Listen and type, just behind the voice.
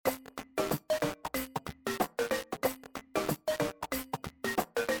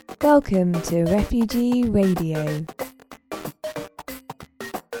Welcome to Refugee Radio.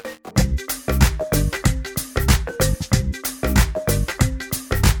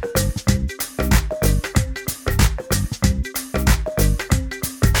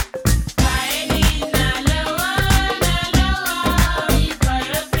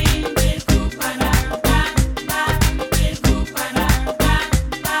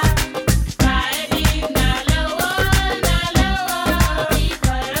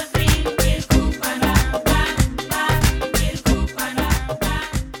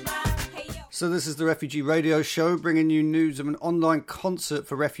 So this is the Refugee Radio Show, bringing you news of an online concert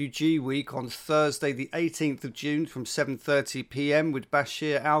for Refugee Week on Thursday the 18th of June from 7:30 p.m. with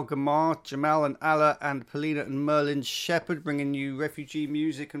Bashir Al-Gamar, Jamal and Allah and Polina and Merlin Shepherd, bringing you refugee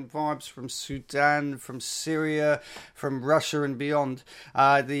music and vibes from Sudan, from Syria, from Russia and beyond.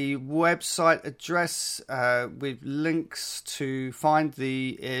 The website address with links to find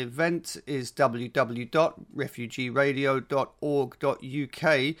the event is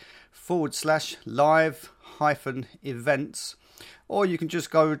www.refugeradio.org.uk/live-events, or you can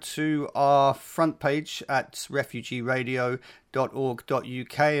just go to our front page at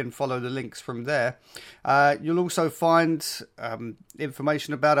refugeradio.org.uk and follow the links from there. You'll also find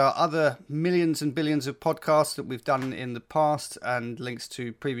information about our other millions and billions of podcasts that we've done in the past and links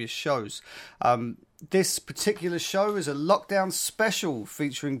to previous shows. This particular show is a lockdown special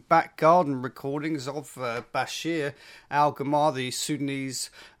featuring back garden recordings of Bashir Al-Gamar, the Sudanese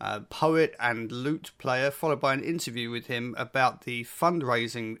poet and lute player, followed by an interview with him about the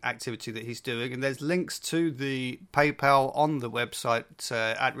fundraising activity that he's doing. And there's links to the PayPal on the website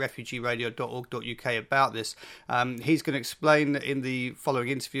at refugeradio.org.uk about this. He's going to explain in the following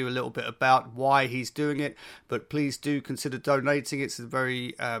interview a little bit about why he's doing it, but please do consider donating. It's a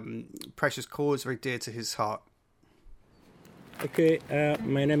very precious cause, very dear to his heart. Okay,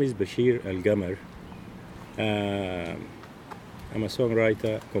 my name is Bashir Al-Gamar. I'm a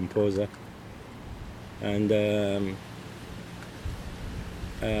songwriter, composer, and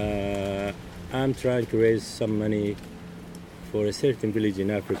I'm trying to raise some money for a certain village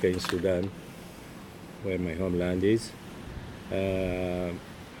in Africa, in Sudan, where my homeland is.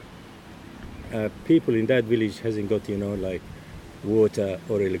 People in that village hasn't got, like water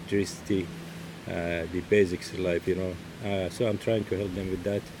or electricity, the basics of life, so I'm trying to help them with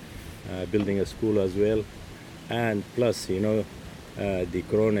that, building a school as well. And plus, the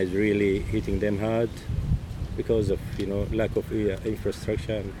corona is really hitting them hard because of, lack of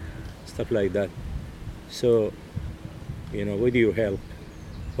infrastructure and stuff like that. So, with your help,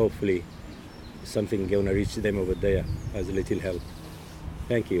 hopefully something gonna reach them over there as a little help.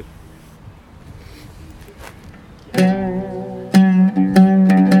 Thank you.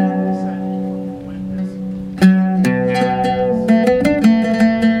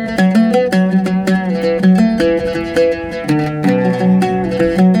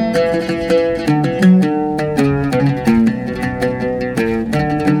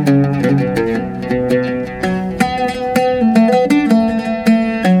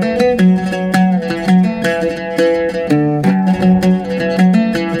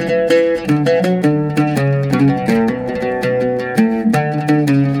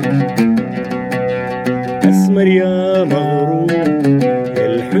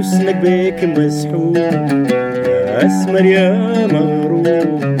 أسمر يا مغرور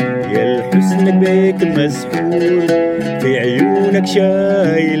يا الحسن بيك مسحور في عيونك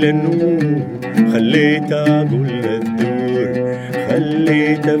شايل النور خليت عقولنا تدور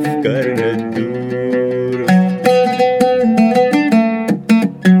خليت أفكارنا تدور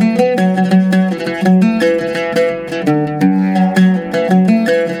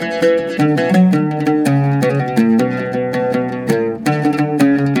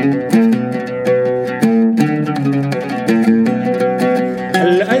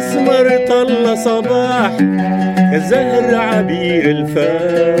صباح كالزهر عبير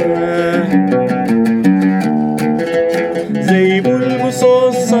الفاح زي بلبس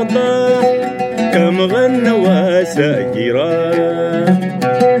الصداح كم غنى وساجرا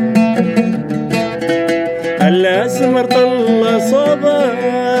الأسمر طل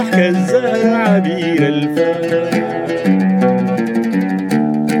صباح كالزهر عبير الفاح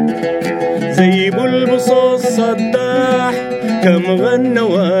زي بلبس الصداح كم غنى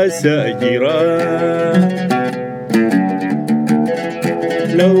وساجرا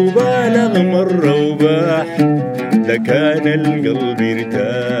لو بالغ مرة وباح لكان القلب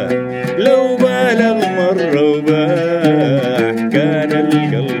ارتاح لو بالغ مرة وباح كان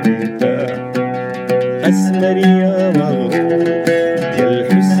القلب ارتاح أسمر يا مغرور يا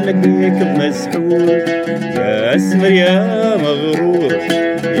الحسنك بيك مسحور يا أسمر يا مغرور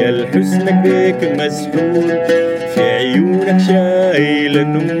يا لحسنك بيك مسحور في عيونك شايل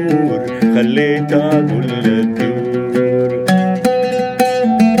النور خليتها كل الدور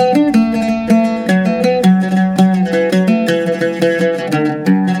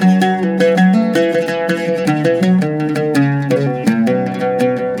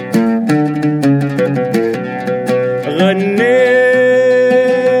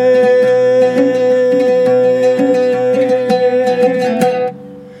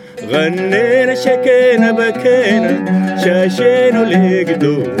غنينا شكينا بكينا شاشينا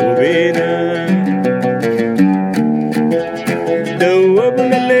لقدوبنا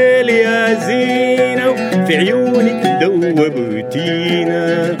دوبنا الليل يا زينة في عيونك دوبتينا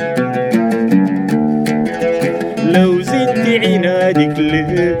لو زدت عنادك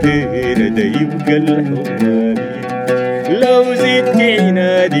لينا ده يبقى الحب لو زدت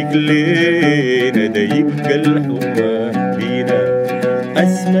عنادك لينا ده يبقى الحب بينا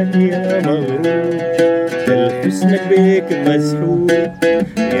أسمك يا مغرور الحسنك بيك مسحور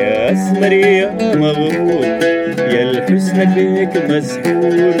يا أسمر يا مغرور يا الحسنك بيك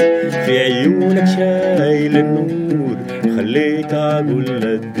مسحور في عيونك شايل النور خليت عقول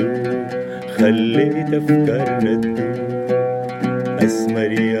الدور خليت أفكارنا الدور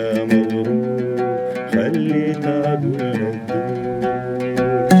أسمر يا مغرور خليت عقول الدور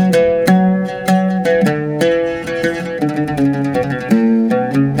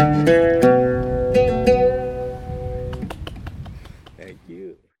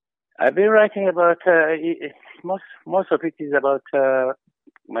I've been writing about most of it is about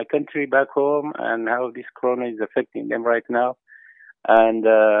my country back home and how this corona is affecting them right now, and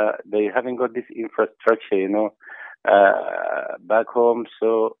they haven't got this infrastructure, back home.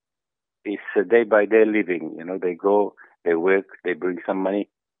 So it's a day by day living. They go, they work, they bring some money,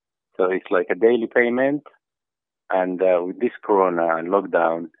 so it's like a daily payment. And with this corona and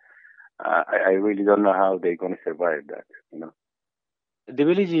lockdown, I really don't know how they're going to survive that. The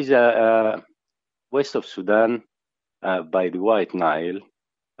village is west of Sudan by the White Nile.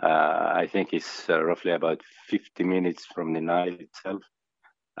 I think it's roughly about 50 minutes from the Nile itself.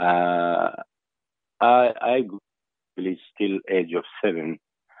 I grew up in the village till age of 7,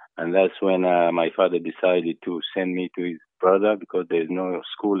 and that's when my father decided to send me to his brother because there's no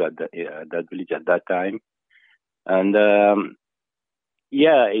school at that village at that time. And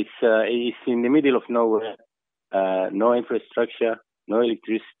it's in the middle of nowhere, no infrastructure. No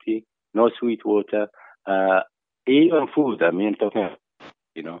electricity, no sweet water, even food. I mean, talking,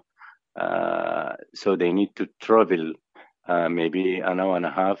 so they need to travel maybe an hour and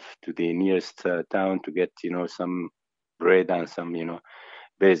a half to the nearest town to get, some bread and some,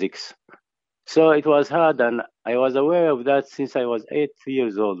 basics. So it was hard, and I was aware of that since I was 8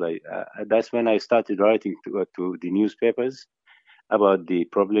 years old. That's when I started writing to the newspapers about the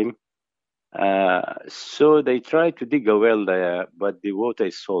problem. So they tried to dig a well there, but the water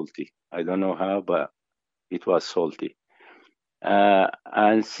is salty. I don't know how, but it was salty.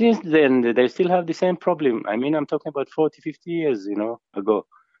 And since then, they still have the same problem. I mean, I'm talking about 40, 50 years, ago.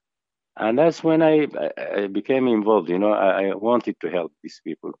 And that's when I became involved, I wanted to help these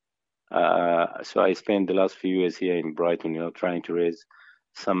people. So I spent the last few years here in Brighton, trying to raise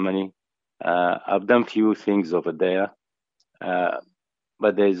some money. I've done few things over there.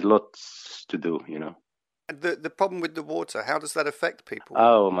 But there's lots to do, The problem with the water, how does that affect people?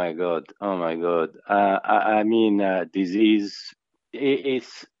 Oh my God! I mean, disease.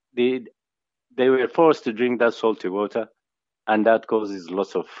 They were forced to drink that salty water, and that causes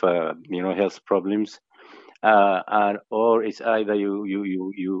lots of health problems. Or it's either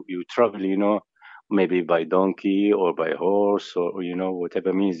you travel, maybe by donkey or by horse or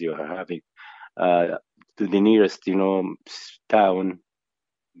whatever means you are having to the nearest town.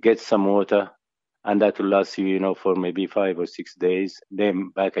 Get some water, and that will last you, for maybe 5 or 6 days, then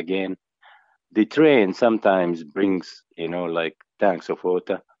back again. The train sometimes brings, like tanks of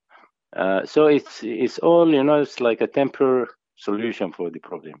water. So it's all, it's like a temporary solution for the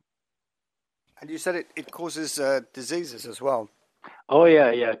problem. And you said it causes diseases as well. Oh,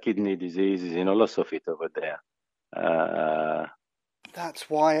 yeah, kidney diseases, lots of it over there. That's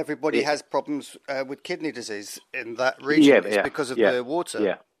why everybody has problems with kidney disease in that region. It's because of the water.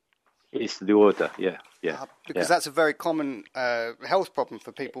 Yeah, it's the water. Because that's a very common health problem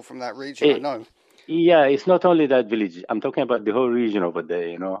for people from that region. I know. Yeah, it's not only that village. I'm talking about the whole region over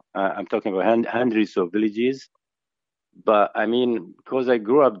there. I'm talking about hundreds of villages. But I mean, because I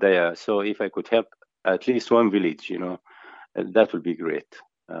grew up there, so if I could help at least one village, that would be great.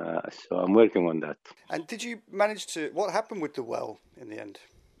 So I'm working on that. And did you manage to? What happened with the well in the end?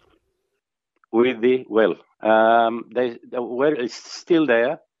 with the well. The well is still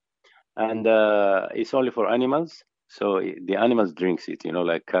there, and it's only for animals. So the animals drinks it,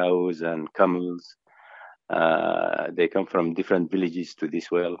 like cows and camels. They come from different villages to this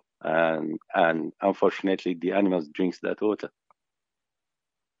well, and unfortunately, the animals drinks that water.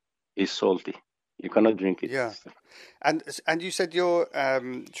 It's salty. You cannot drink it. Yeah. And you said you're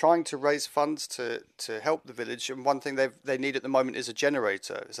trying to raise funds to help the village, and one thing they need at the moment is a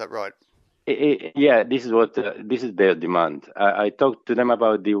generator. Is that right? Yeah, this is what this is their demand. I talked to them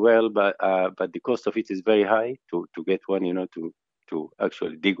about the well, but the cost of it is very high to get one, to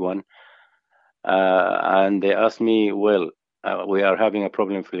actually dig one. And they asked me, well, we are having a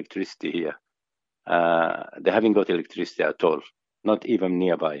problem with electricity here. They haven't got electricity at all, not even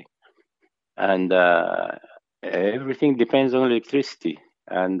nearby, and everything depends on electricity.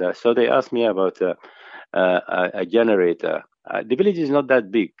 And so they asked me about a generator. The village is not that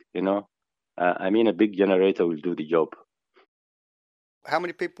big. I mean, a big generator will do the job. How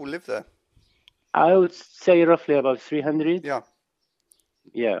many people live there? I would say roughly about 300. Yeah.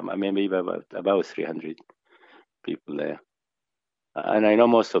 Yeah, maybe about 300 people there. And I know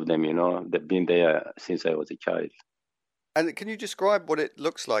most of them, they've been there since I was a child. And can you describe what it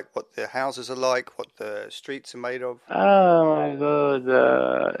looks like, what the houses are like, what the streets are made of? Oh my God!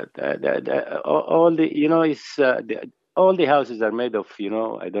 All the it's all the houses are made of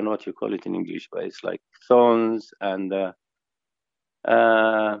I don't know what you call it in English, but it's like stones, and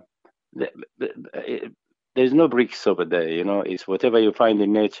there's no bricks over there. It's whatever you find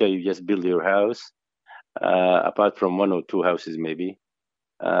in nature. You just build your house. Apart from one or two houses, maybe.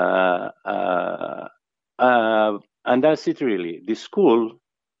 And that's it really. The school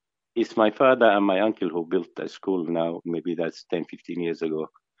is my father and my uncle who built the school now. Maybe that's 10, 15 years ago.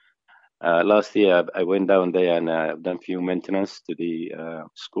 Last year, I went down there and I've done few maintenance to the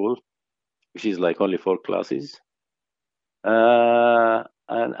school, which is like only 4 classes. And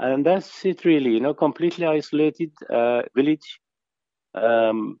that's it really, completely isolated village.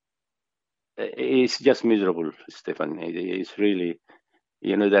 It's just miserable, Stefan. It's really,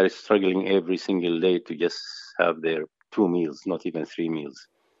 they're struggling every single day to just have their 2 meals, not even 3 meals.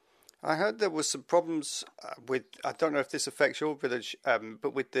 I heard there was some problems with, I don't know if this affects your village,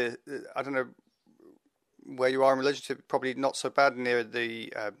 but with I don't know where you are in relation to, probably not so bad near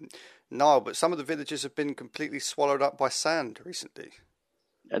the Nile, but some of the villages have been completely swallowed up by sand recently.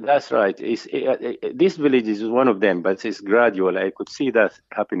 That's right. This village is one of them, but it's gradual. I could see that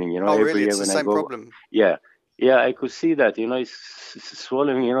happening, Oh, every really? year It's the when I same go. problem. Yeah, I could see that. It's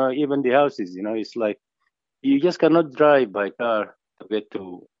swallowing. Even the houses. It's like you just cannot drive by car to get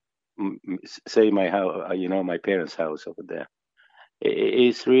to, say, my house. My parents' house over there.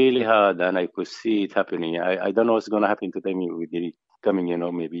 It's really hard, and I could see it happening. I don't know what's going to happen to them with the coming,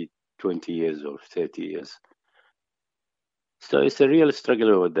 maybe 20 years or 30 years. So it's a real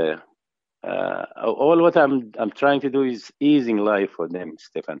struggle over there. All what I'm trying to do is easing life for them,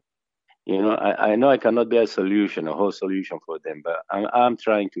 Stefan. I know I cannot be a whole solution for them, but I'm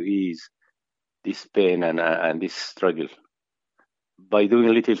trying to ease this pain and this struggle by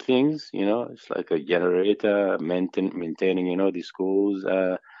doing little things. It's like a generator, maintaining, the schools,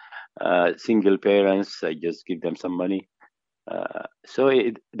 single parents. I just give them some money. So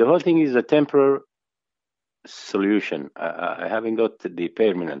the whole thing is a temporary solution. I haven't got the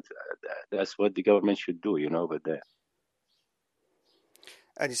permanent. That's what the government should do, over there.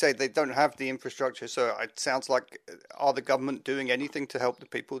 And you say they don't have the infrastructure, so it sounds like, are the government doing anything to help the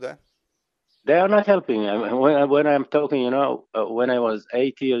people there? They are not helping. When I'm talking, when I was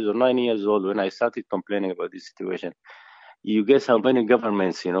 8 years or 9 years old, when I started complaining about this situation, you guess how many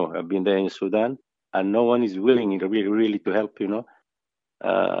governments, have been there in Sudan, and no one is willing really to help,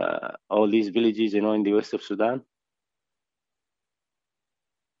 all these villages, in the west of Sudan.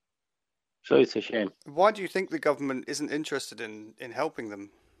 So it's a shame. Why do you think the government isn't interested in helping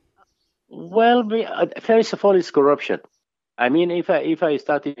them? Well, first of all, it's corruption. I mean, if I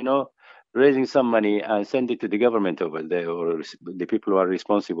started, raising some money and send it to the government over there or the people who are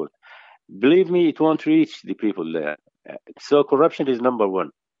responsible, believe me, it won't reach the people there. So corruption is number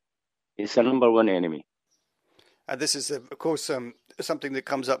one. It's a number one enemy. And this is, of course, something that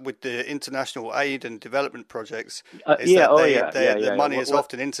comes up with the international aid and development projects. The money is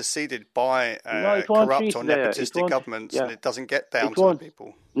often interceded by corrupt or nepotistic governments, and it doesn't get down to the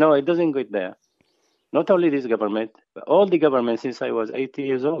people. No, it doesn't get there. Not only this government, but all the governments since I was 80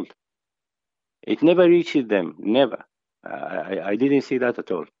 years old. It never reaches them, never. I didn't see that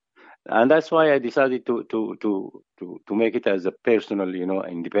at all. And that's why I decided to make it as a personal,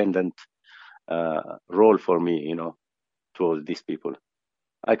 independent role for me, towards these people.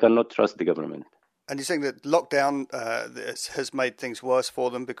 I cannot trust the government. And you're saying that lockdown has made things worse for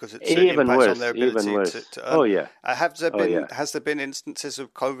them because it Even impacts on worse, their even ability worse. to earn. Oh yeah, oh yeah. Has there been instances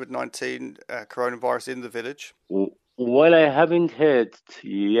of COVID-19 coronavirus in the village? Well, I haven't heard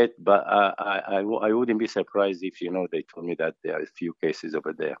yet, but I wouldn't be surprised if they told me that there are a few cases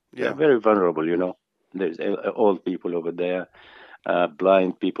over there. Yeah. They're very vulnerable. There's old people over there,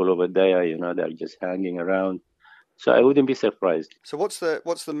 blind people over there. They're just hanging around. So I wouldn't be surprised. So what's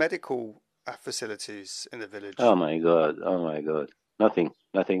the medical facilities in the village? Oh my God! Oh my God! Nothing.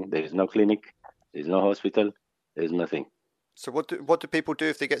 There is no clinic. There is no hospital. There's nothing. So what do people do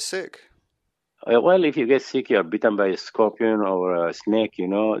if they get sick? Well, if you get sick, you're bitten by a scorpion or a snake.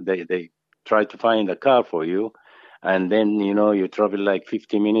 They try to find a car for you, and then you travel like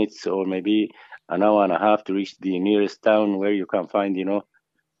 50 minutes or maybe an hour and a half to reach the nearest town where you can find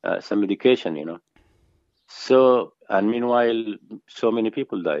some medication. So, and meanwhile, so many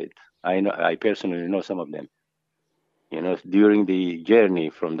people died. I personally know some of them. During the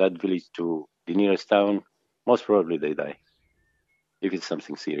journey from that village to the nearest town, most probably they die if it's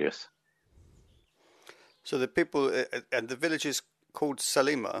something serious. So the people and the village is called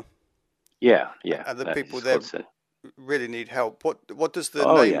Salima. Yeah. And the people there really need help. What does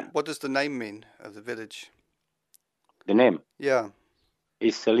the What does the name mean of the village? The name? Yeah.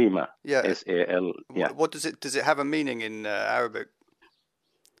 Is Salima. Yeah. SAL. Yeah. What does it have a meaning in Arabic?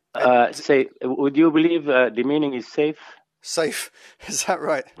 Would you believe the meaning is safe? Safe, is that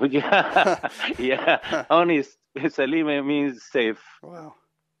right? Would you? Yeah. Honest, Salima means safe. Wow.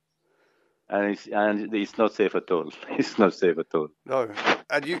 And it's not safe at all. It's not safe at all. No.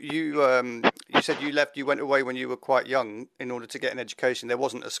 And you said you went away when you were quite young in order to get an education. There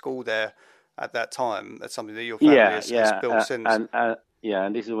wasn't a school there at that time. That's something that your family has built since.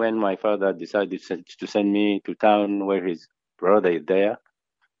 And this is when my father decided to send me to town where his brother is there,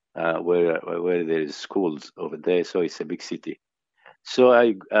 where there is schools over there. So it's a big city. So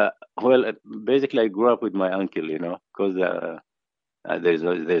basically I grew up with my uncle, because there's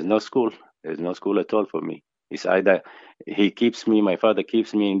no school. There's no school at all for me. It's either my father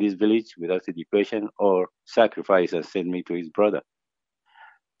keeps me in this village without education, or sacrifice and send me to his brother.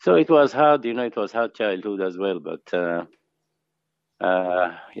 So it was hard, it was hard childhood as well. But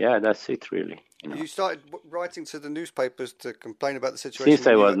that's it really. You started writing to the newspapers to complain about the situation since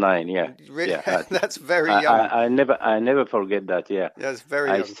I was 9. Yeah, really? Yeah. That's very young. I never forget that. Yeah, it's very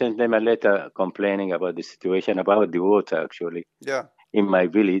young. I sent them a letter complaining about the situation, about the water actually. Yeah. In my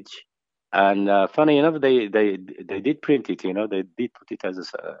village, and funny enough, they did print it. They did put it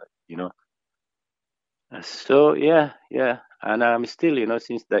as So yeah, and I'm still,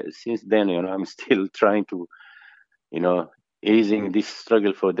 since then, I'm still trying to, easing this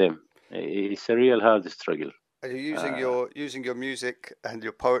struggle for them. It's a real hard struggle. Are you using your music and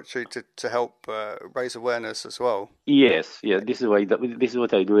your poetry to help raise awareness as well? Yes. This is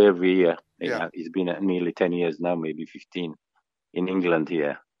what I do every year. Yeah. It's been nearly 10 years now, maybe 15, in England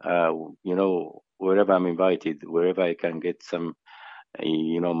here. Wherever I'm invited, wherever I can get some,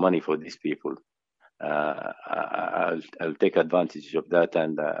 money for these people, I'll take advantage of that,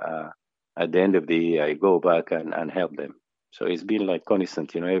 and at the end of the year, I go back and help them. So it's been like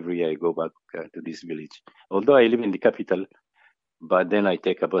constant, every year I go back to this village. Although I live in the capital, but then I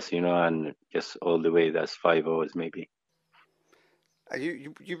take a bus, and just all the way, that's 5 hours maybe.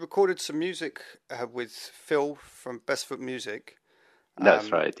 You recorded some music with Phil from Best Foot Music.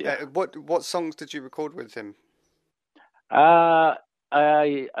 That's right, yeah. What songs did you record with him? I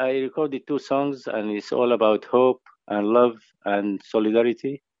recorded 2 songs, and it's all about hope and love and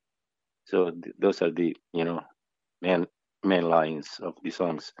solidarity. So those are the, main lines of the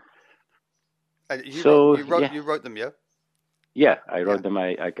songs. You wrote them, yeah? Yeah, I wrote them.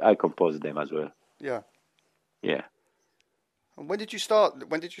 I composed them as well. Yeah. Yeah. And when did you start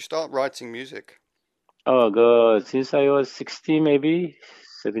writing music? Oh God, since I was 16, maybe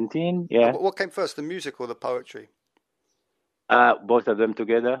 17. Yeah. What came first, the music or the poetry? Both of them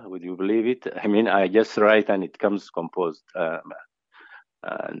together. Would you believe it? I mean, I just write and it comes composed.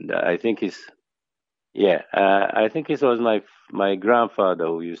 And I think I think it was my grandfather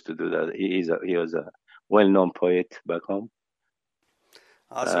who used to do that. He was a well-known poet back home.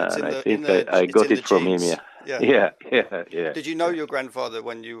 So I got it from him. Yeah. Did you know your grandfather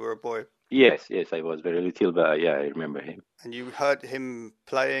when you were a boy? Yes, I was very little, but I remember him. And you heard him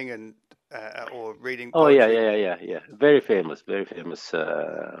playing and or reading poetry? Oh yeah. Very famous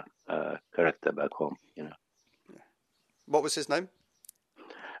character back home. What was his name?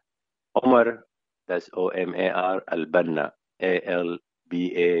 Omar. That's Omar Al-Banna,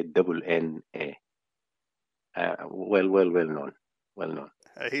 Albanna. Well known.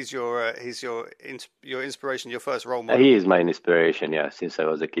 Your inspiration, your first role model. He is my inspiration, yeah, since I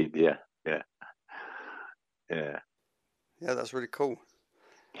was a kid. Yeah. Yeah, that's really cool.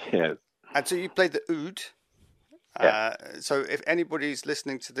 Yeah. And so you played the oud. Yeah. So if anybody's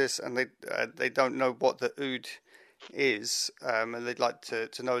listening to this and they don't know what the oud is, and they'd like to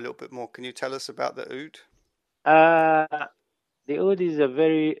know a little bit more, can you tell us about the oud? The oud is a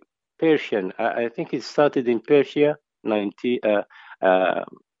very Persian. I think it started in Persia, in the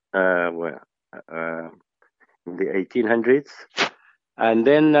 1800s, and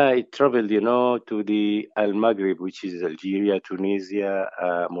then it traveled, to the Al Maghrib, which is Algeria, Tunisia,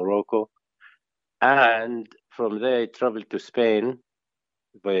 Morocco, and from there it traveled to Spain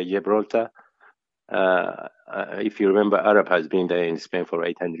via Gibraltar. If you remember, Arab has been there in Spain for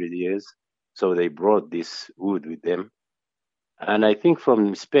 800 years, so they brought this wood with them. And I think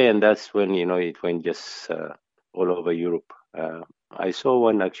from Spain, that's when, it went just all over Europe. I saw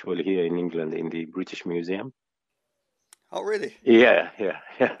one actually here in England in the British Museum. Oh, really? Yeah.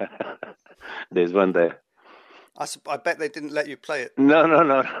 There's one there. I bet they didn't let you play it. No.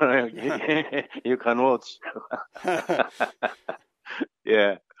 You can watch.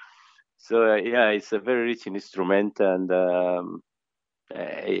 Yeah. So, it's a very rich instrument, and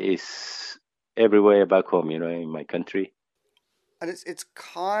it's everywhere back home, in my country. And it's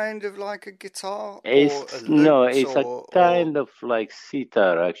kind of like a guitar? It's a kind of like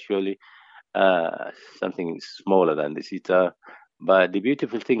sitar, actually. Something smaller than the sitar. But the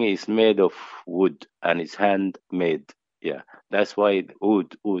beautiful thing is made of wood, and it's handmade. Yeah, that's why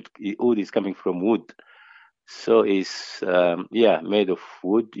wood is coming from wood. So it's made of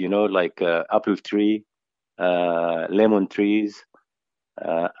wood, like apple tree, lemon trees,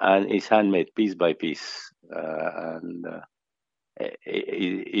 and it's handmade piece by piece, and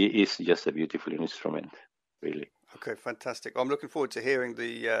it's just a beautiful instrument, really. Okay, fantastic. I'm looking forward to hearing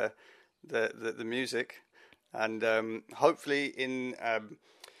the music, and hopefully in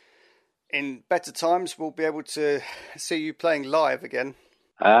better times we'll be able to see you playing live again.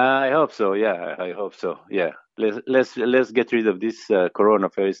 I hope so. Yeah, I hope so. Yeah, let's get rid of this corona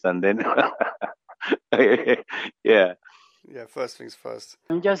first, and then yeah. Yeah, first things first.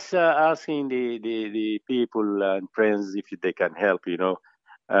 I'm just asking the people and friends if they can help.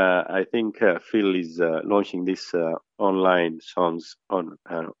 I think Phil is launching this online songs on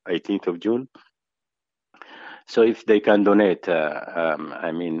 18th of June. So if they can donate,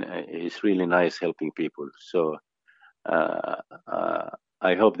 it's really nice helping people. So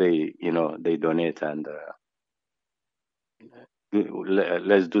I hope they donate, and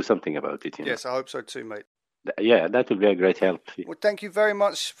let's do something about it. Yes, I hope so too, mate. Yeah, that would be a great help. Well, thank you very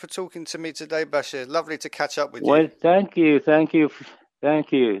much for talking to me today, Bashir. Lovely to catch up with you. Well, thank you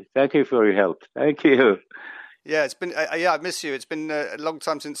for your help. Thank you. Yeah, it's been. I miss you. It's been a long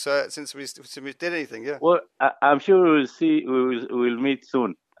time since we did anything. Yeah. Well, I'm sure we'll see. We'll meet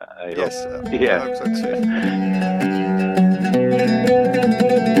soon. Yes. Yeah. I hope so too.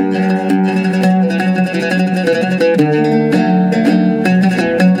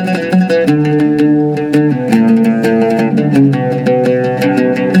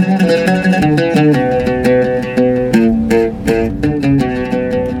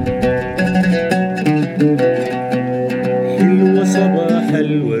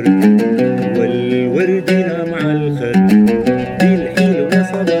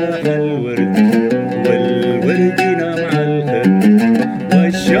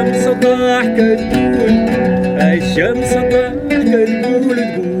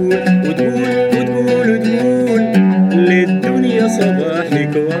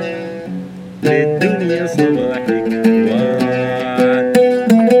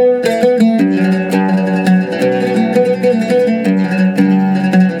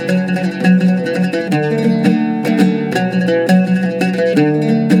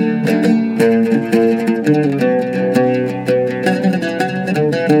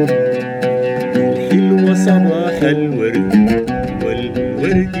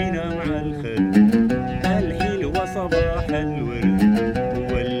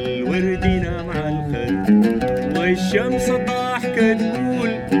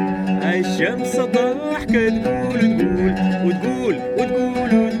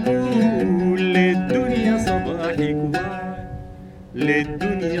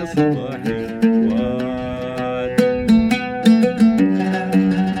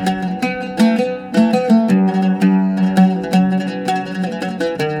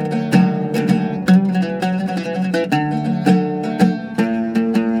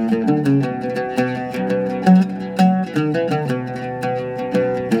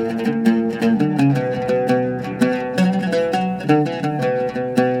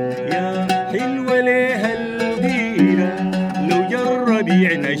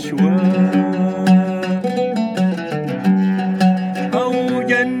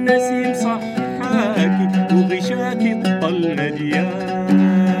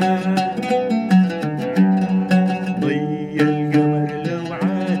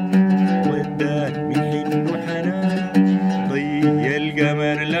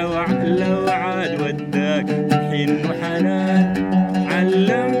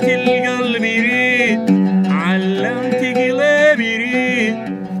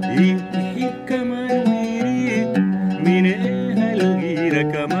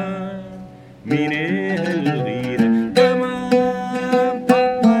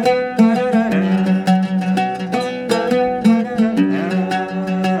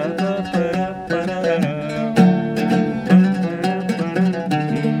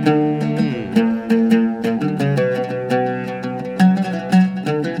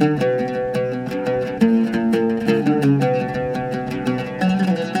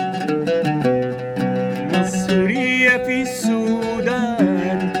 مصرية في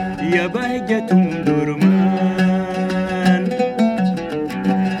السودان يا بهجة درمان،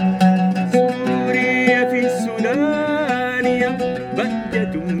 سوريا في السودان يا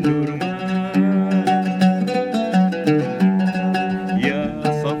بهجة درمان، يا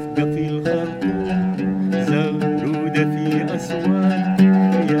صفقة في الخرطوم زغرودة في أسوان،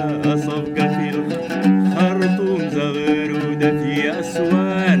 يا صفقة في الخرطوم زغرودة في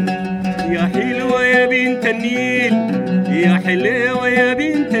أسوان، يا حلوة يا بنت النيل، يا حلوة يا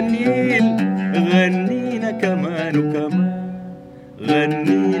بنت النيل، غنينا كمان وكمان،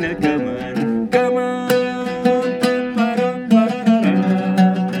 غنينا كمان كمان.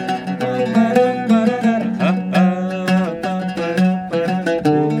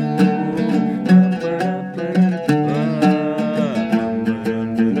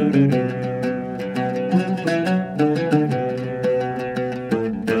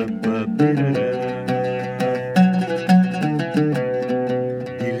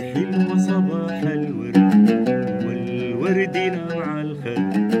 الحلوة صباح الورد والورد مع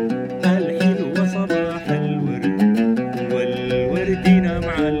الخد، الحلوة صباح الورد والورد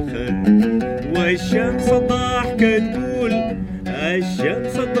مع الخد، والشمس ضاحكة تقول،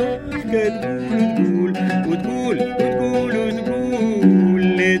 الشمس ضاحكة تقول وتقول وتقول وتقول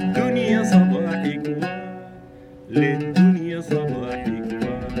للدنيا صباحك، للدنيا صباحك،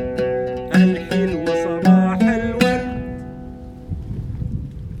 الحلوة صباح الورد.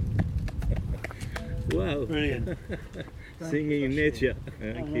 Wow. Brilliant. Singing in nature.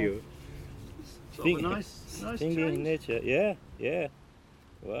 Thank you. Singing in nature. Yeah, yeah.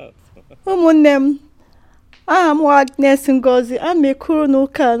 Wow. ụmụnne m, aha m Agnes Ngozi, amekuru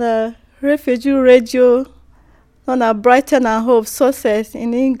n'ụka na Refugee Radio nọ na Brighton and Hove, Sussex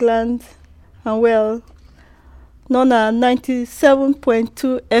in England and Wales, nọ na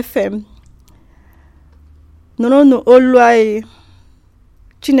 97.2 FM. Nụrụnụ olu anyị,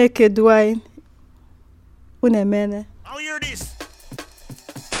 Chineke du anyị, unu emene. I'll hear this.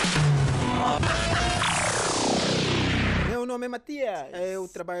 Meu nome é Matias, eu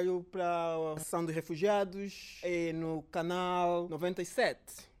trabalho para a Ação dos Refugiados no canal 97.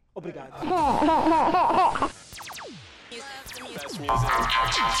 Obrigado.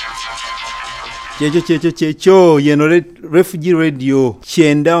 Checho yeno Refugee Radio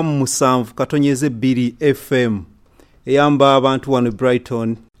 97.2 FM eyamba abantu wano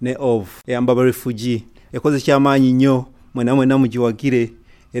Brighton ne Hove, eyamba ba refugee, ekoze kyamaanyi nnyo mwena mugiwagire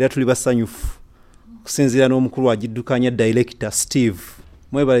era tuli basanyufu kusinzira n'omukulu agiddukanya director Steve.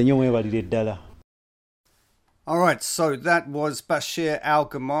 Mwebale nnyo, mwebalire ddala. All right, so that was Bashir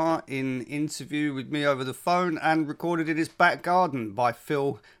Al-Gamar in interview with me over the phone and recorded in his back garden by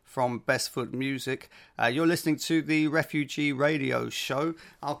Phil from Best Foot Music. You're listening to the Refugee Radio Show.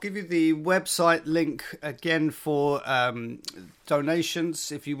 I'll give you the website link again for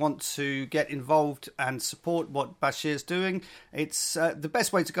donations if you want to get involved and support what Bashir's doing. It's the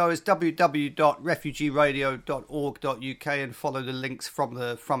best way to go is www.refugeeradio.org.uk and follow the links from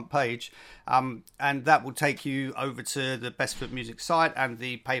the front page. And that will take you over to the Best Foot Music site and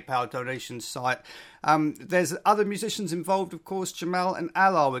the PayPal donations site. There's other musicians involved, of course. Jamal and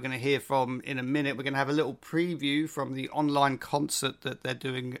Allah we're going to hear from in a minute. We're going to have a little preview from the online concert that they're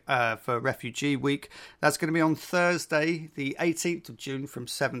doing for Refugee Week. That's going to be on Thursday, the 18th of June from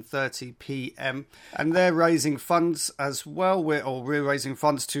 7:30 p.m. And they're raising funds as well. We're raising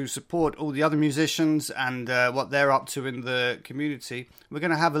funds to support all the other musicians and what they're up to in the community. We're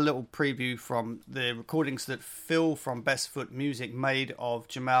going to have a little preview from the recordings that Phil from Best Foot Music made of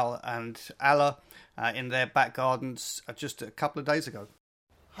Jamal and Allah in their back gardens just a couple of days ago.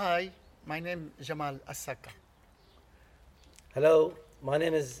 Hi, my name is Jamal Assaka. Hello, my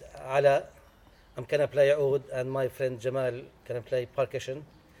name is Ala. I'm gonna play oud and my friend Jamal gonna play percussion.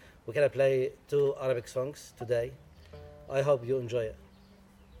 We're gonna play 2 Arabic songs today. I hope you enjoy it.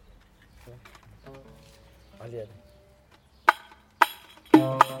 Yeah.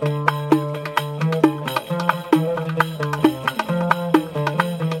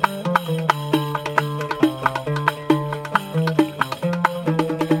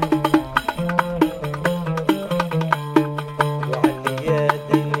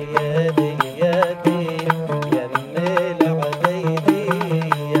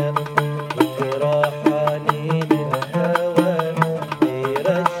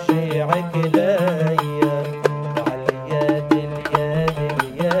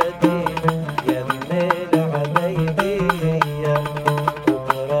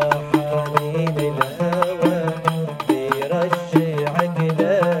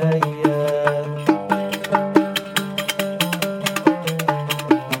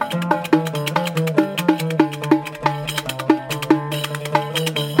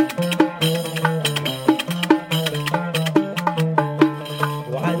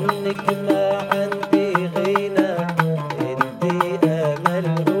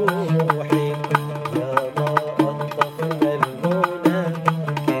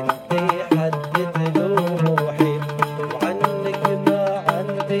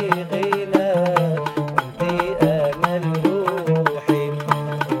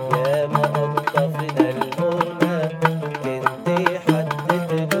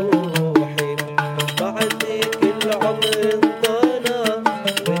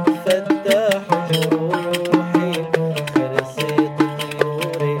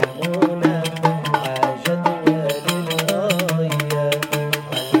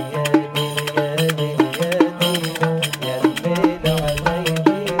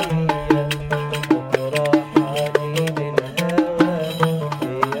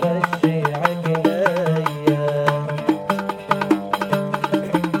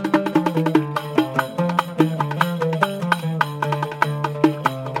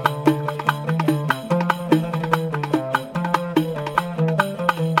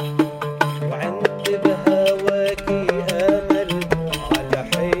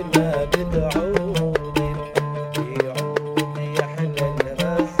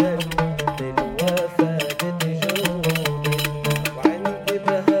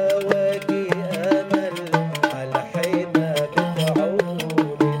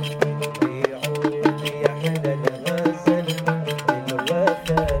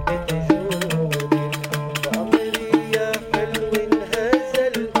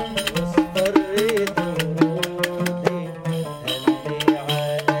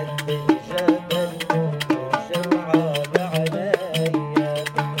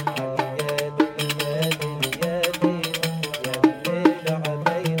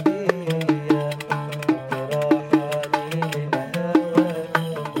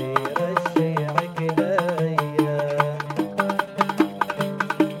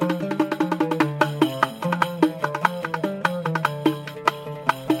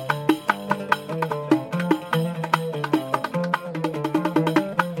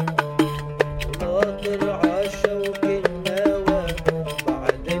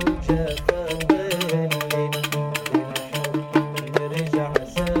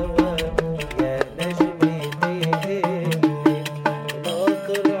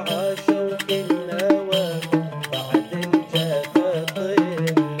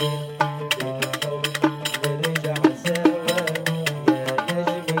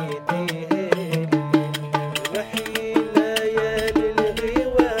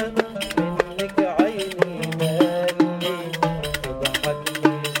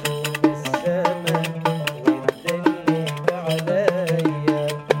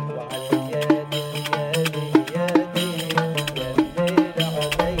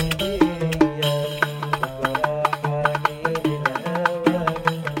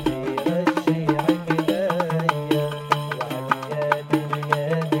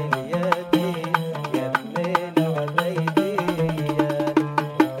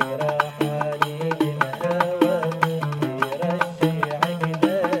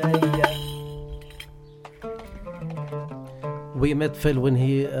 We met Phil when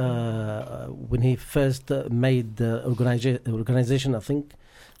he first made the organization, I think,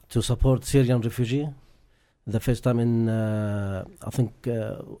 to support Syrian refugee. The first time in, I think,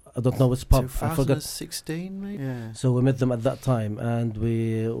 I don't know what's pub. I forgot. 2016, maybe? Yeah. So we met them at that time, and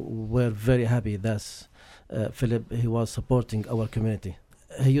we were very happy that Philip, he was supporting our community.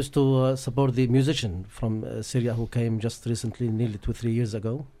 He used to support the musician from Syria who came just recently, nearly 2-3 years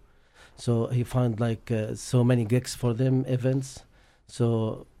ago. So he found like so many gigs for them, events.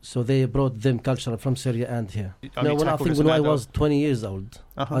 So they brought them culture from Syria and here. No, when I was 20 years old,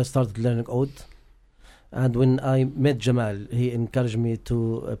 I started learning oud. And when I met Jamal, he encouraged me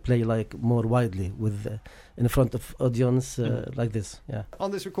to play like more widely with in front of audience like this. Yeah.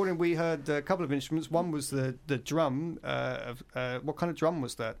 On this recording, we heard a couple of instruments. One was the drum. What kind of drum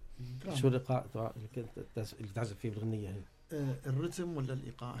was that? شو الإيقاع اللي تعزف فيه بالغنية هي؟ الرتم ولا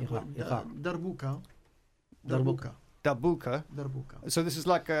الإيقاع؟ إيقاع. دربوكا. So this is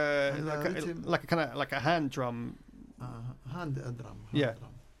like a hand drum. Hand drum. Yeah.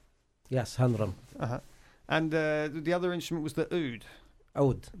 Drum. Yes, hand drum. And the other instrument was the oud.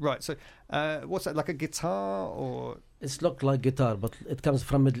 Oud. Right. So what's that? Like a guitar or? It's looked like guitar, but it comes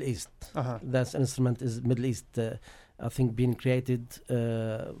from Middle East. That instrument is Middle East. I think being created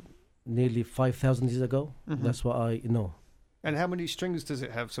nearly 5,000 years ago. That's what I know. And how many strings does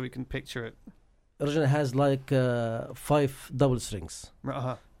it have so we can picture it? Originally has like 5 double strings.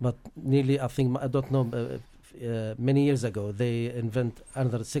 But nearly, I think, I don't know, many years ago they invent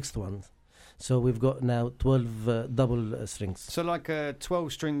another 6th one. So we've got now 12 double strings. So like a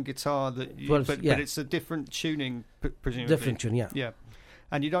 12-string guitar that, but it's a different tuning, presumably. Different tune, yeah. Yeah.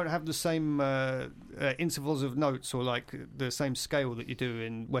 And you don't have the same intervals of notes or like the same scale that you do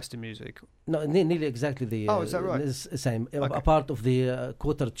in Western music? No, nearly exactly the... is that right? It's the same. Okay. A part of the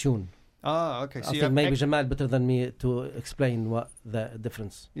quarter tune. Ah, okay. So I think maybe Jamal better than me to explain what the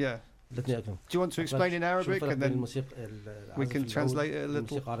difference. Yeah. Let me Do you want to explain in Arabic and then we can translate it a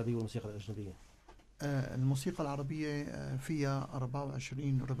little? الموسيقى العربية فيها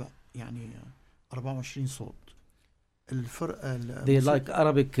 24 ربع يعني 24 صوت. الفرق The like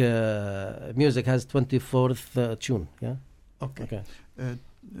Arabic music has 24th tune, yeah? Okay.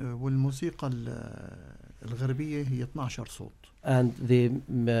 والموسيقى الغربية هي 12 صوت. And the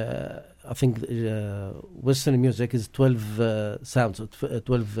I think Western music is 12 sounds,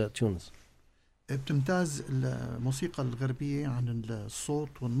 12 tunes. بتمتاز الموسيقى الغربية عن الصوت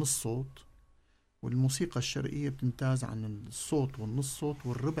والنص صوت، والموسيقى الشرقية بتمتاز عن الصوت والنص صوت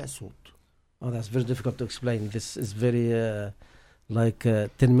والربع صوت. Oh, that's very difficult to explain. This is very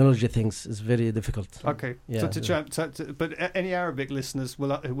terminology things is very difficult. Okay, yeah. But any Arabic listeners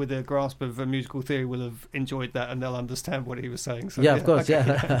will, with a grasp of musical theory, will have enjoyed that and they'll understand what he was saying. So, of course, okay.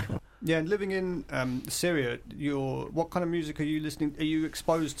 yeah. Yeah, and living in Syria, what kind of music are you listening? Are you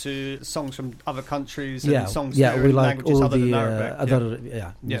exposed to songs from other countries and songs we in like languages all other the than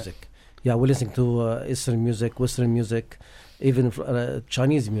Arabic? Music. Yeah, we listen to Eastern music, Western music, even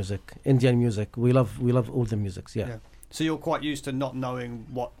Chinese music, Indian music. We love all the musics. Yeah. So you're quite used to not knowing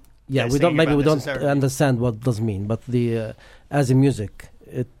what. Yeah, we don't understand what does mean, but the as a music,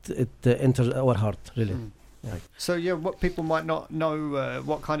 it enters our heart really. Yeah. So what people might not know,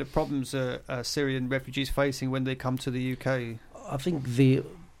 what kind of problems are Syrian refugees facing when they come to the UK? I think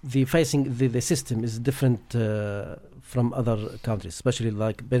the facing the system is different from other countries, especially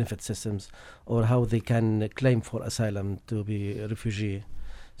like benefit systems or how they can claim for asylum to be a refugee.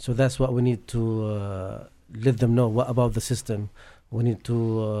 So that's what we need to let them know what about the system. We need to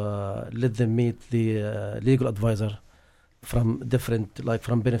let them meet the legal advisor from different, like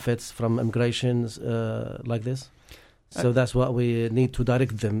from benefits, from immigrations, like this. So that's what we need to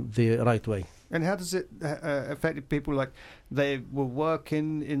direct them the right way. And how does it affect people? Like they were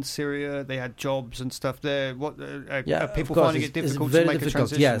working in Syria, they had jobs and stuff there. What are people finding it difficult to make a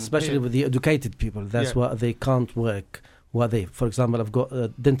transition? Yeah, especially with the educated people. That's why they can't work. For example, I've got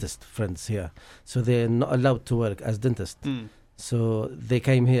dentist friends here, so they're not allowed to work as dentists. So they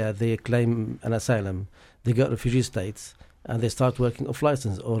came here, they claim an asylum, they got refugee status, and they start working off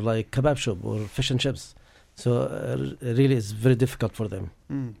license or like kebab shop or fish and chips. So really, it's very difficult for them.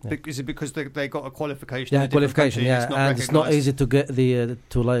 Yeah. Is it because they got a qualification? Yeah, qualification. Yeah, and it's not easy to get the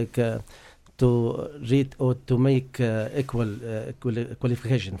to read or to make equal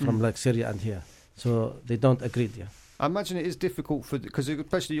qualification from like Syria and here. So they don't agree. Yeah. I imagine it is difficult because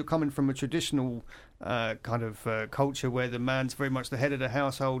especially you're coming from a traditional kind of culture where the man's very much the head of the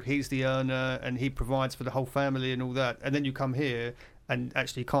household, he's the earner, and he provides for the whole family and all that. And then you come here and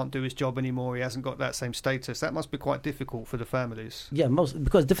actually can't do his job anymore. He hasn't got that same status. That must be quite difficult for the families. Yeah,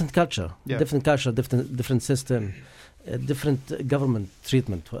 because different culture, different system, different government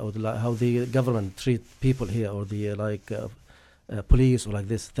treatment, how the government treat people here, or the police or like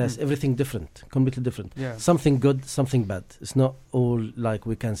this. That's everything different, completely different. Yeah. Something good, something bad. It's not all like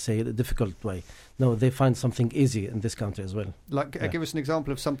we can say the difficult way. No, they find something easy in this country as well. Like, give us an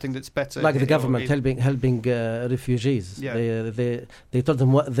example of something that's better. Like the government helping refugees. Yeah. They told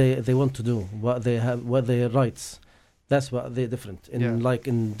them what they want to do, what they have, what their rights. That's what they're different. Like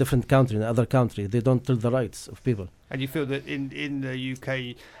in different country, in other country, they don't tell the rights of people. And you feel that in the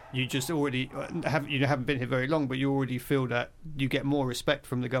UK, you just already haven't been here very long, but you already feel that you get more respect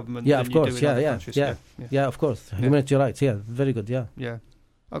from the government. Yeah, than of course. You do in other countries. Yeah, of course. Humanitarian rights. Yeah, very good. Yeah. Yeah.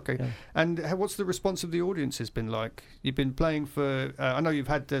 Okay. Yeah. And what's the response of the audience has been like? You've been playing for. I know you've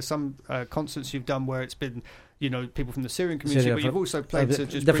had some concerts you've done where it's been, people from the Syrian community, but you've also played to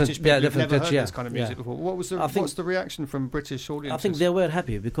just British people who've never heard this kind of music before. What's the reaction from British audiences? I think they were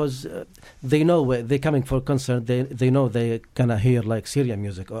happy because they know where they're coming for a concert. They know they're gonna hear like Syrian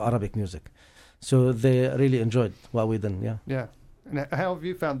music or Arabic music, so they really enjoyed what we done. Yeah. Yeah. And how have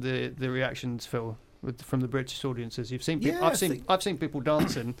you found the reactions, Phil? From the British audiences, you've seen people. I've seen people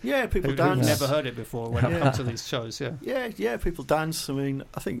dancing. Yeah, people who've dance. Never heard it before when it comes to these shows. Yeah, people dance. I mean,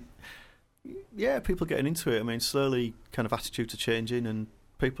 I think, people getting into it. I mean, slowly, kind of attitudes are changing, and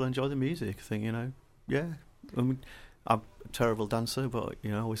people enjoy the music. I think, I mean, a terrible dancer, but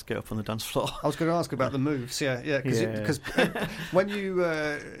I always get up on the dance floor. I was going to ask about the moves, because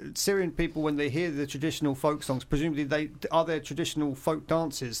when Syrian people, when they hear the traditional folk songs, presumably are there traditional folk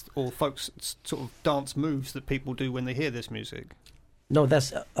dances or folk sort of dance moves that people do when they hear this music? No,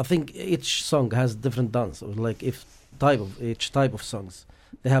 I think each song has different dance, or like each type of songs,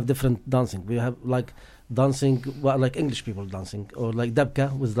 they have different dancing. We have like dancing, like English people dancing, or like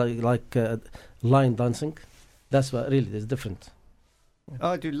dabka with like line dancing. That's what really is different.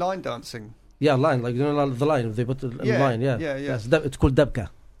 Oh, I do line dancing. Yeah, line, like the line. They put the line. Yeah. Yes, it's called dabka.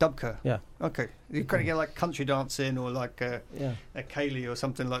 Dabka. Yeah. Okay. You kind of get like country dancing or like a Kaylee or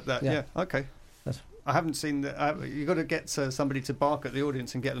something like that. Yeah. Okay. I haven't seen that. You've got to get somebody to bark at the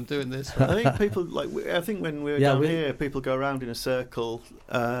audience and get them doing this. I think people I think when we're down here, people go around in a circle.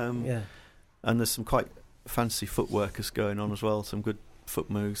 And there's some quite fancy footworkers going on as well. Some good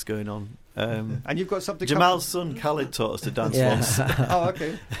foot moves going on. And you've got something. Jamal's son Khalid taught us to dance once. Oh,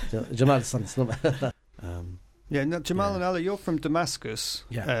 okay. Jamal's son. Now Jamal and Allah, you're from Damascus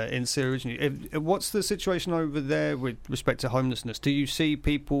in Syria originally. What's the situation over there with respect to homelessness? Do you see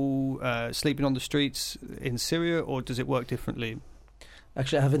people sleeping on the streets in Syria, or does it work differently?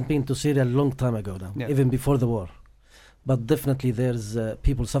 Actually, I haven't been to Syria a long time ago now, even before the war. But definitely there's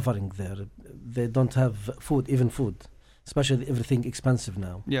people suffering there. They don't have food, especially everything expensive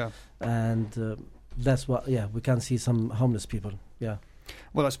now. Yeah. And that's what, we can see some homeless people,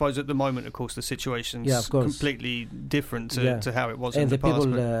 Well, I suppose at the moment, of course, the situation's completely different to how it was in the past.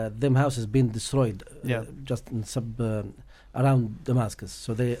 And the people, them houses been destroyed just in around Damascus.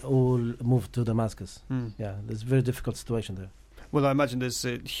 So they all moved to Damascus. Yeah, there's a very difficult situation there. Well, I imagine there's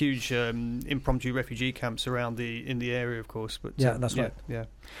huge impromptu refugee camps around in the area, of course. But that's right. Yeah,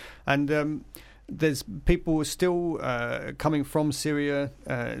 and there's people still coming from Syria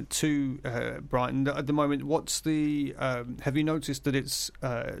to Brighton at the moment. What's the? Have you noticed that it's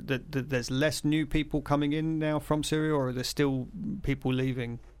that there's less new people coming in now from Syria, or are there still people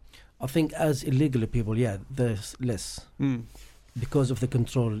leaving? I think as illegal people, there's less. Because of the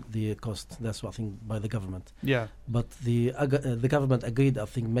the cost. That's what I think by the government. Yeah. But the government agreed. I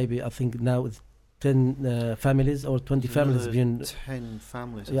think now it's 10 families or 20 families being 10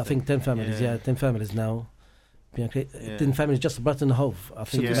 families. I think 10 families. 10 families now. 10 families just Brighton Hove. I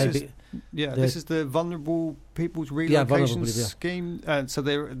think maybe. This is the vulnerable people's relocation scheme, and so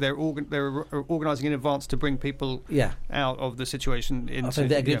they're organising in advance to bring people out of the situation. I think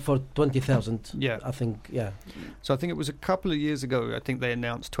they agreed for 20,000. I think. So I think it was a couple of years ago. I think they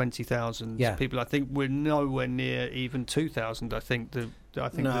announced 20,000 people. I think we're nowhere near even 2,000. I think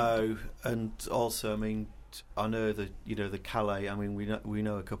and also I mean I know that the Calais. I mean we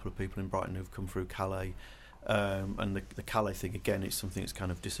know a couple of people in Brighton who've come through Calais. And the Calais thing again, it's something that's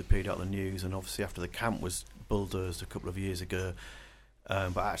kind of disappeared out of the news, and obviously after the camp was bulldozed a couple of years ago,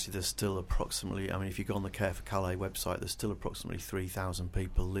 but actually there's still approximately, I mean if you go on the Care for Calais website, there's still approximately 3,000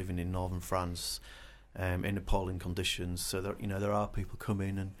 people living in northern France in appalling conditions. So there are people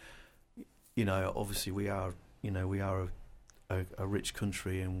coming, and obviously we are a rich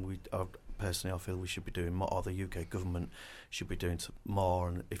country, and personally I feel we should be doing more, or the UK government should be doing more.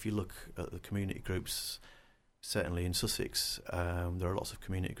 And if you look at the community groups, certainly in Sussex, there are lots of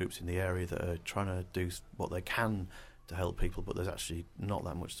community groups in the area that are trying to do what they can to help people, but there's actually not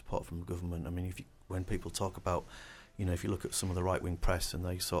that much support from the government. I mean, when people talk about, if you look at some of the right-wing press and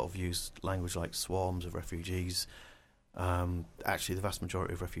they sort of use language like swarms of refugees, actually the vast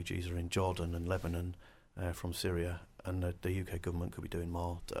majority of refugees are in Jordan and Lebanon from Syria, and the UK government could be doing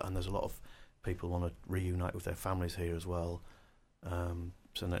more. And there's a lot of people want to reunite with their families here as well.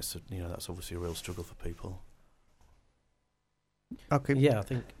 So that's obviously a real struggle for people. Okay. Yeah, I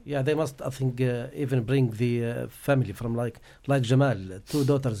think they must. I think even bring the family from like Jamal, 2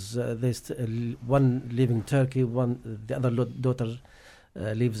 daughters. One live in Turkey, the other daughter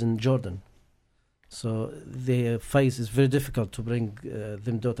lives in Jordan. So the phase is very difficult to bring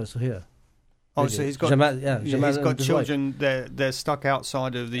them daughters here. Oh, so he's got Jamal he's got children. They're stuck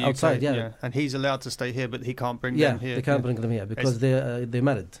outside of the UK, and he's allowed to stay here, but he can't bring them here. They can't bring them here because they're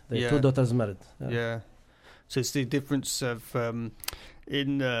married. Their 2 daughters married. So it's the difference of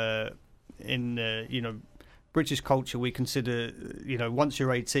in British culture. We consider once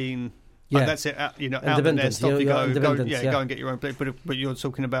you're 18, that's it. Out there, stop you go and get your own place. But you're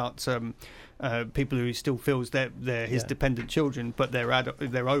talking about people who he still feels they're his dependent children, but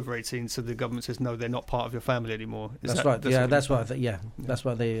they're over 18, so the government says no, they're not part of your family anymore. That's right. That's what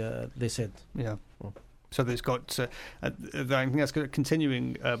they said. Yeah. So there's got, I think that's a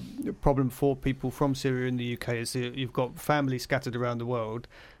continuing problem for people from Syria in the UK. Is you've got families scattered around the world,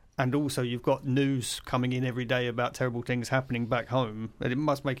 and also you've got news coming in every day about terrible things happening back home, and it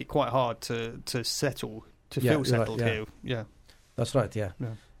must make it quite hard to settle, to feel settled here. Yeah, that's right. Yeah,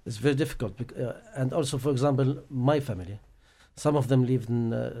 it's very difficult. And also, for example, my family, some of them lived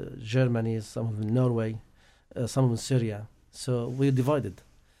in Germany, some of them in Norway, some of them in Syria. So we're divided.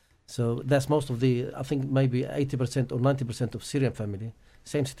 So that's most of I think maybe 80% or 90% of Syrian family.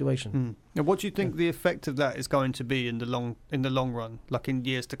 Same situation. Now, what do you think the effect of that is going to be in the long run, like in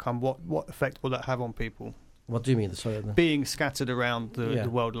years to come? What effect will that have on people? What do you mean? Sorry, being scattered around the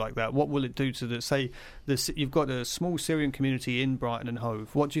world like that, what will it do to you've got a small Syrian community in Brighton and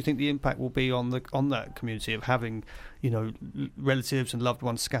Hove. What do you think the impact will be on that community of having, relatives and loved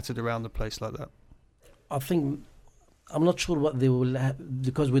ones scattered around the place like that? I think I'm not sure what they will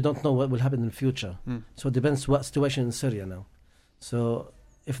because we don't know what will happen in the future. So it depends what situation in Syria now. So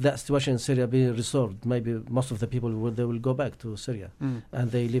if that situation in Syria be resolved, maybe most of the people will go back to Syria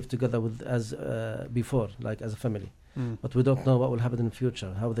and they live together as before, like as a family. But we don't know what will happen in the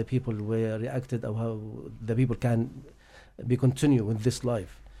future, how the people were reacted, or how the people can continue with this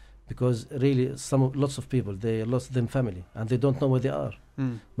life, because really lots of people, they lost their family and they don't know where they are.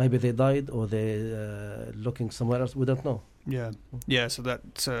 Maybe they died or they looking somewhere else. We don't know. Yeah. So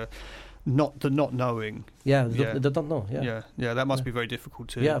that's. Not knowing. They don't know. Yeah. That must be very difficult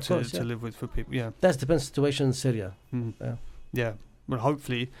to live with for people. Yeah, that depends situation in Syria. Yeah. Well,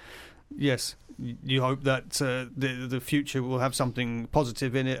 hopefully, yes. You hope that the future will have something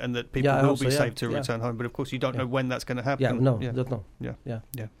positive in it, and that people will be safe to return home. But of course, you don't know when that's going to happen. Don't know. Yeah.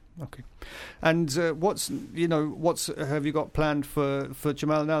 Okay. And what's have you got planned for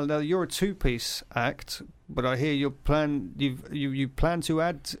Jamal now? Now you're a two-piece act, but I hear you plan to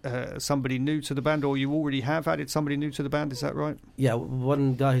add somebody new to the band, or you already have added somebody new to the band. Is that right? Yeah,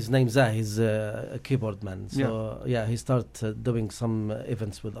 one guy, his name's Zah. He's a keyboard man. So he started doing some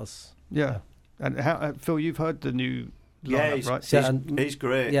events with us. Yeah. And how, Phil, you've heard the new lineup, right? He's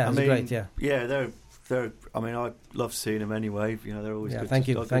great. Yeah, he's great. Yeah, they're. I mean, I love seeing them anyway. They're always good. Thank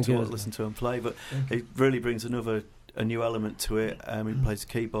you. To listen to them play. But it really brings a new element to it. He plays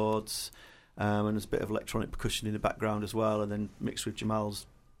keyboards, and there's a bit of electronic percussion in the background as well, and then mixed with Jamal's,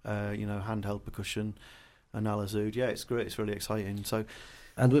 handheld percussion and Alazoud. Yeah, it's great. It's really exciting. So.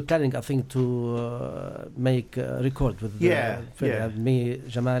 And we're planning, I think, to make a record with me,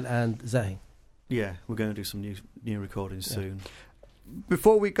 Jamal, and Zahi. Yeah, we're going to do some new recordings soon.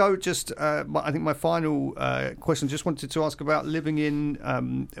 Before we go, just I think my final question, just wanted to ask about living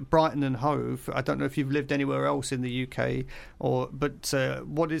in Brighton and Hove. I don't know if you've lived anywhere else in the UK, but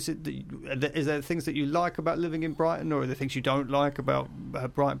what is it is there things that you like about living in Brighton, or are there things you don't like about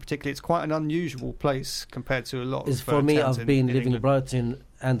Brighton particularly? It's quite an unusual place compared to a lot of for me, towns I've been living England. in Brighton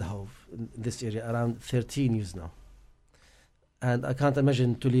and Hove in this area around 13 years now, and I can't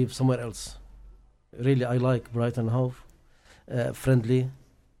imagine to live somewhere else. Really, I like Brighton and Hove. Friendly.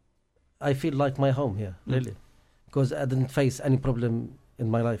 I feel like my home here, really, because I didn't face any problem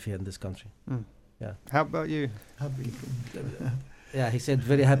in my life here in this country. Yeah. How about you? Happy. Yeah, he said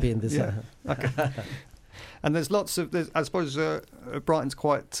very happy in this. Okay. And there's lots of. I suppose Brighton's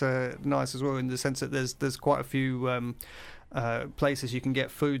quite nice as well in the sense that there's quite a few places you can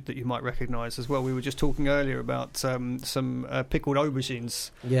get food that you might recognise as well. We were just talking earlier about some pickled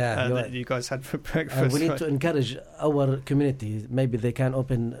aubergines that you guys had for breakfast. We need to encourage our community. Maybe they can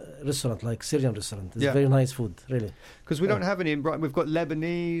open a restaurant like Syrian restaurant. It's very nice food, really. Because we don't have any in Brighton. We've got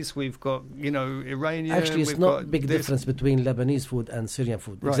Lebanese, we've got Iranian. Actually, it's not a big difference between Lebanese food and Syrian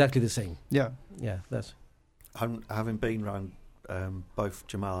food. Right. Exactly the same. Yeah, that's. Having been around both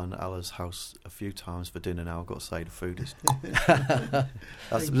Jamal and Allah's house a few times for dinner now, I've got to say the food is.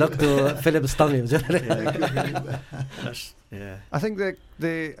 Look to Philip Stanley. I think I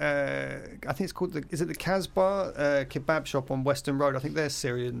think it's called the Casbah kebab shop on Western Road. I think they're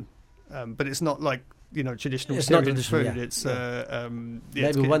Syrian, but it's not like traditional Syrian food. It's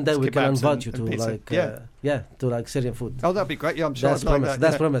maybe one day we can invite you to to like Syrian food. Oh, that'd be great. Yeah, I'm sure. That's promise.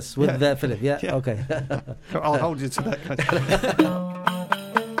 That's promise with Philip. Yeah. Okay. I'll hold you to that.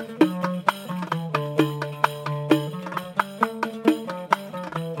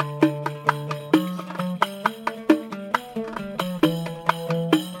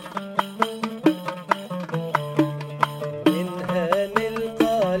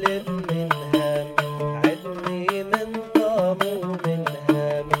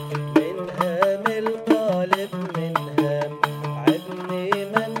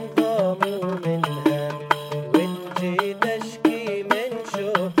 تشكي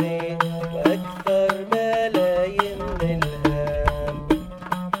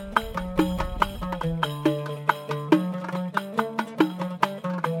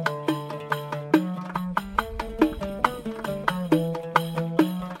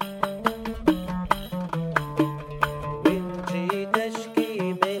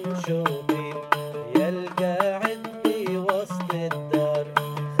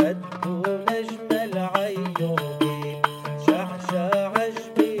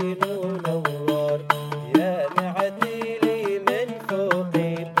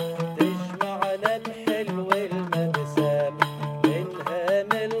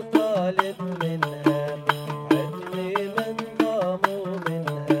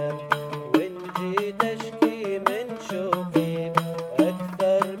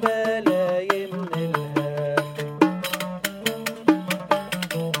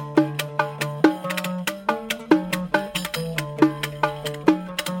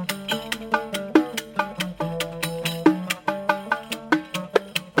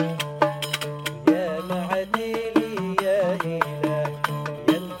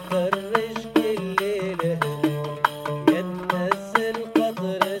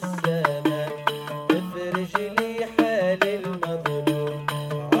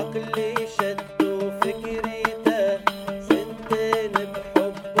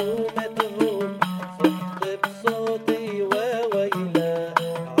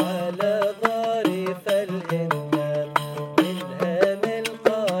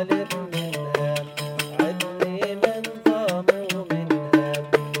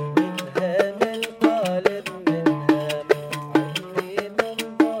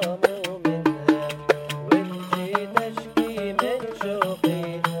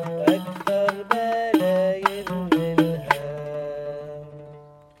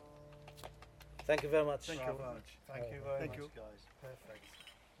much. Thank you very much. Thank you very much, guys. Perfect.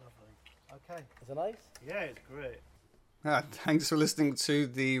 Lovely. Okay. Is it nice? Yeah, it's great. Thanks for listening to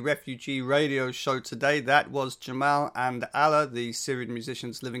the Refugee Radio Show today. That was Jamal and Allah, the Syrian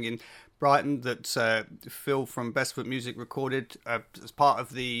musicians living in Brighton that Phil from Best Foot Music recorded as part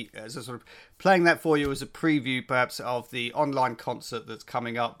of as a sort of playing that for you as a preview perhaps of the online concert that's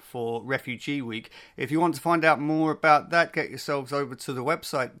coming up for Refugee Week. If you want to find out more about that, get yourselves over to the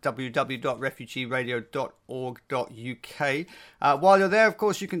website www.refugeradio.org.uk. While you're there, of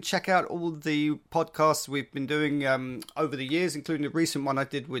course, you can check out all the podcasts we've been doing over the years, including the recent one I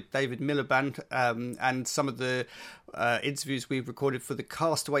did with David Miliband and some of the interviews we've recorded for the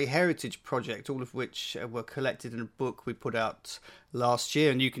Castaway Heritage Project, all of which were collected in a book we put out last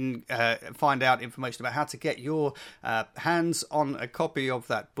year. And you can find out information about how to get your hands on a copy of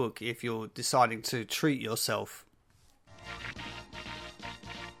that book if you're deciding to treat yourself.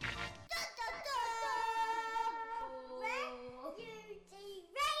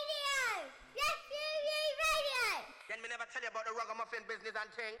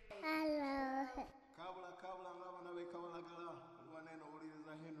 Hello.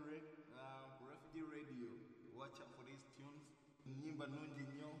 Refugee Radio. Watch out for these tunes.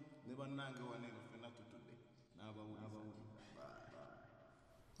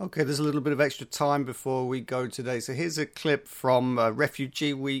 Okay, there's a little bit of extra time before we go today. So here's a clip from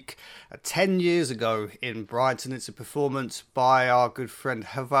Refugee Week 10 years ago in Brighton. It's a performance by our good friend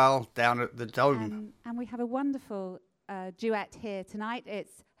Haval down at the Dome. And we have a wonderful duet here tonight.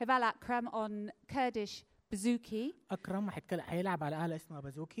 It's Haval Akram on Kurdish bouzouki. أكرم حيلعب على آلة اسمها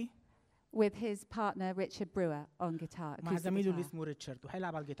بازوكي. With his partner Richard Brewer on guitar. مع زميله اللي اسمه ريتشارد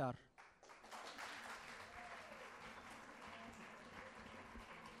وحيلعب على الجيتار.